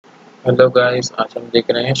Hello guys, आज हम देख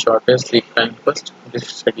रहे हैं shortest seek time first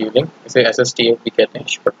scheduling, इसे SSTF भी कहते हैं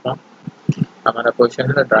शॉर्ट फॉर्म। हमारा क्वेश्चन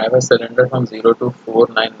है the driver cylinder from 0 to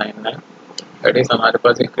 4999। That is हमारे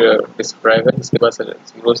पास एक डिस्क ड्राइव है जिसके पास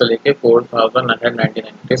 0 से लेके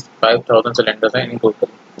 4999 5000 सिलेंडर्स हैं इन टोटल।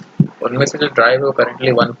 उनमें से जो ड्राइव है वो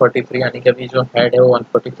करेंटली 143 यानी कि अभी जो हेड है वो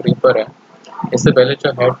 143 पर है। इससे पहले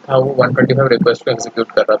जो हेड था वो 125 रिक्वेस्ट को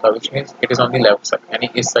एग्जीक्यूट कर रहा था, which means it is on the left side, यानी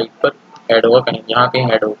इस साइड पर हेड होगा, कहीं यहाँ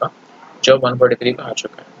कहीं हेड होगा जो 143 पे आ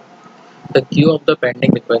चुका है। The Q of the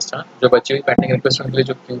pending request था, जो बची हुई पेंडिंग रिक्वेस्ट के लिए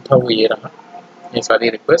जो क्यू था वो ये रहा, ये सारी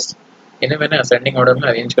रिक्वेस्ट। इन्हें मैंने असेंडिंग ऑर्डर में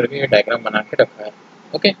अरेंज करके ये डायग्राम बना के रखा है।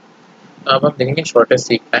 ओके, अब हम देखेंगे shortest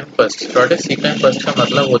seek time first. Shortest seek time first का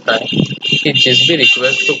मतलब होता है कि जिस भी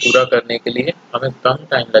रिक्वेस्ट को पूरा करने के लिए हमें कम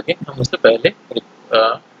टाइम लगे हम उससे पहले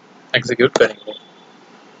एग्जीक्यूट करेंगे।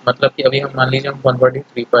 मतलब कि अभी हम मान लीजिए हम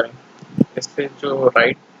 143 पर हैं, इससे जो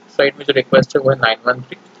राइट साइड में जो रिक्वेस्ट है वो है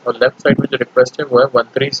 913 और लेफ्ट साइड में जो रिक्वेस्ट है वो है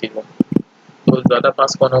 130। तो ज़्यादा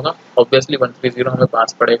पास कौन होगा? ऑब्वियसली 130 हमें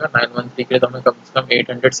पास पड़ेगा। 913 के लिए तो हमें कम से कम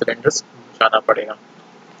 800 सिलेंडर्स जाना पड़ेगा।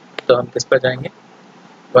 तो हम किस पर जाएंगे?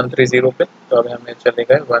 130 पे। तो अभी हमें चले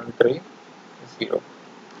गए 130।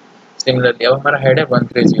 सिमिलरली अब हमारा हेड है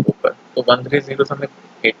 130 पर, तो 130 से हमें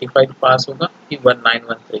 85 पास होगा कि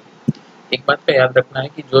 1913। एक बात का याद रखना है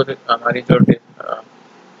कि जो हमारी जो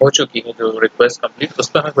हो चुकी है जो रिक्वेस्ट कंप्लीट, उस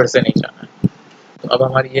पर हमें फिर से नहीं जाना है। तो अब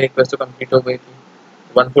हमारी ये रिक्वेस्ट तो कंप्लीट हो गई थी,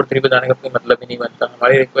 143 पे जाने का कोई मतलब ही नहीं बनता।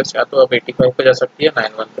 हमारी रिक्वेस्ट या तो अब 85 पे जा सकती है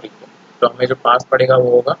 913 पे, तो हमें जो पास पड़ेगा वो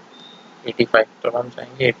होगा 85। तो हम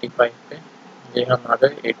जाएंगे 85 पे, ये हम आ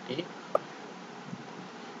गए 80।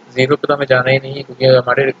 0 पे तो हमें जाना ही नहीं है क्योंकि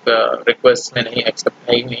हमारे रिक्वेस्ट में नहीं, एक्सेप्ट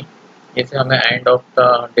है ही नहीं। जैसे हमें एंड ऑफ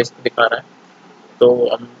द डिस्क दिखा रहा है, तो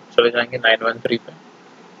हम चले जाएंगे 913 पे।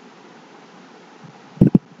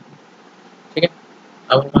 ठीक है,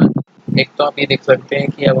 अब हम एक तो आप ये देख सकते हैं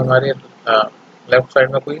कि अब हमारे लेफ्ट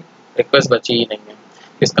साइड में कोई रिक्वेस्ट बची ही नहीं है।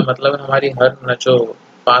 इसका मतलब है हमारी हर जो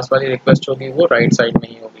पास वाली रिक्वेस्ट होगी वो राइट साइड में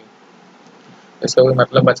ही होगी। इसका कोई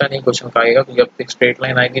मतलब बचा नहीं क्वेश्चन का आएगा, क्योंकि अब एक स्ट्रेट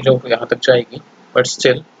लाइन आएगी जो यहाँ तक जाएगी। बट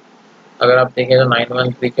स्टिल अगर आप देखें तो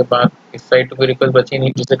 913 के बाद इस साइड तो कोई रिक्वेस्ट बची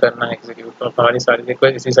नहीं जिसे करना है एग्जीक्यूट, तो हमारी सारी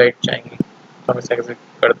रिक्वेस्ट इसी साइड जाएंगी। तो हम इसे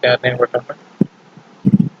एग्जीक्यूट करते आते हैं फटाफट।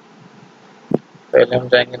 पहले हम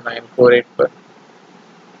जाएंगे 948 पर,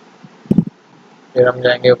 फिर हम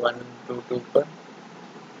जाएंगे 122 पर,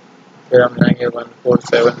 फिर हम जाएंगे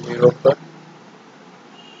 1470 पर,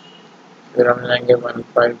 फिर हम जाएंगे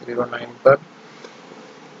 1509 पर,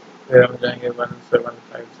 फिर हम जाएंगे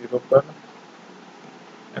 1750 पर,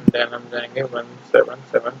 एंड देन हम जाएंगे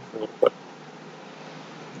 1774 पर।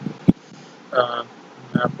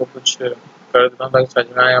 मैं आपको कुछ कर देता हूँ ताकि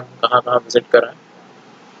समझ में आए हम कहाँ कहाँ विजिट कराएं।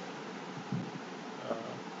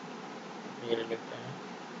 ये ले लेते हैं,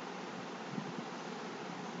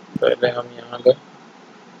 पहले हम यहाँ गए,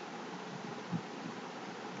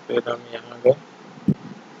 फिर हम यहाँ गए,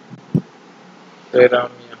 फिर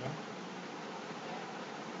हम यहाँ,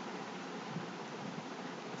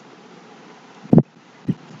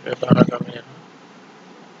 फिर बाद हम यहाँ,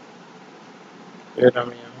 फिर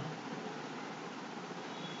हम यहाँ,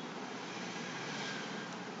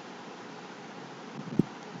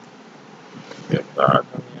 फिर बाद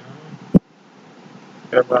हम यहाँ,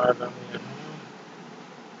 फिर बाद हम यहाँ,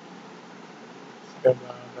 फिर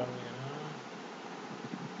बाद हम यहाँ,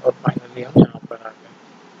 और फाइनली हम यहाँ पर आ गए।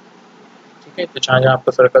 ठीक है, तो जहाँ जहाँ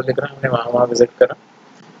आपको सर्कल दिख रहा है हमने वहाँ वहाँ विजिट करा।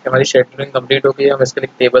 हमारी शेड्यूलिंग कंप्लीट हो गई है। हम इसके लिए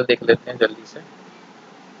टेबल देख लेते हैं जल्दी से।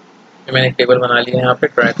 मैंने एक टेबल बना लिया है यहाँ पे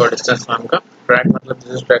ट्रैक और डिस्टेंस नाम का। ट्रैक मतलब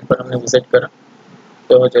जिस ट्रैक पर हमने विजिट करा,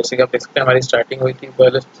 तो जैसे कि आप देख सकते हैं हमारी स्टार्टिंग हुई थी,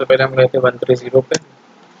 पहले सबसे पहले हम गए थे 130 पे,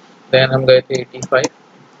 देन हम गए थे 85,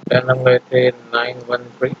 देन हम गए थे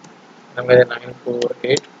 913, हम गए थे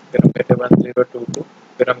 948, फिर हम गए थे 1022,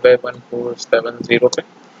 फिर हम गए 1470 पे,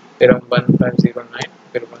 फिर हम 1509,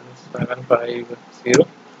 फिर 1750,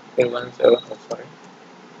 फिर 1774।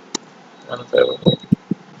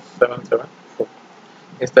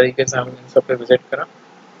 इस तरीके से हमने इन सब पे विजिट करा।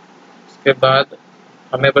 उसके बाद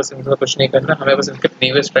हमें बस इनका कुछ नहीं करना, हमें बस इनके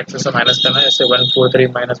प्रीवियस ट्रैक्स से माइनस करना है। जैसे 143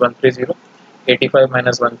 माइनस 130, 85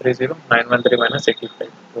 माइनस 130, 913 माइनस 85,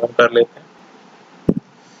 तो हम कर लेते हैं।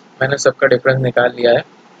 मैंने सबका डिफरेंस निकाल लिया है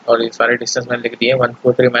और ये सारे डिस्टेंस मैंने लिख दिए।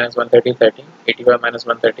 143 माइनस 130 13, 85 माइनस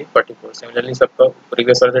 130 44। सिमिलरली सबका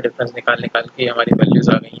प्रीवियस वाले से डिफरेंस निकाल के हमारी वैल्यूज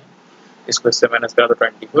आ गई हैं। इसको इससे माइनस करा तो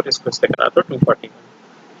 24, इसको इससे करा तो 241।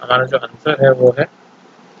 हमारा जो आंसर है वो है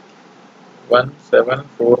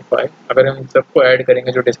 1745। अगर हम सबको ऐड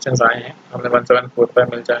करेंगे जो डिस्टेंस आए हैं हमें 1745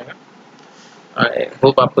 मिल जाएगा। आई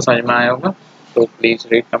होप आपको समझ में आया होगा। तो please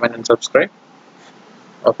rate, comment and subscribe,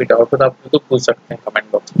 और फिर डाउट हो तो आप बिल्कुल पूछ सकते हैं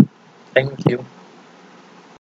कमेंट बॉक्स में। Thank you.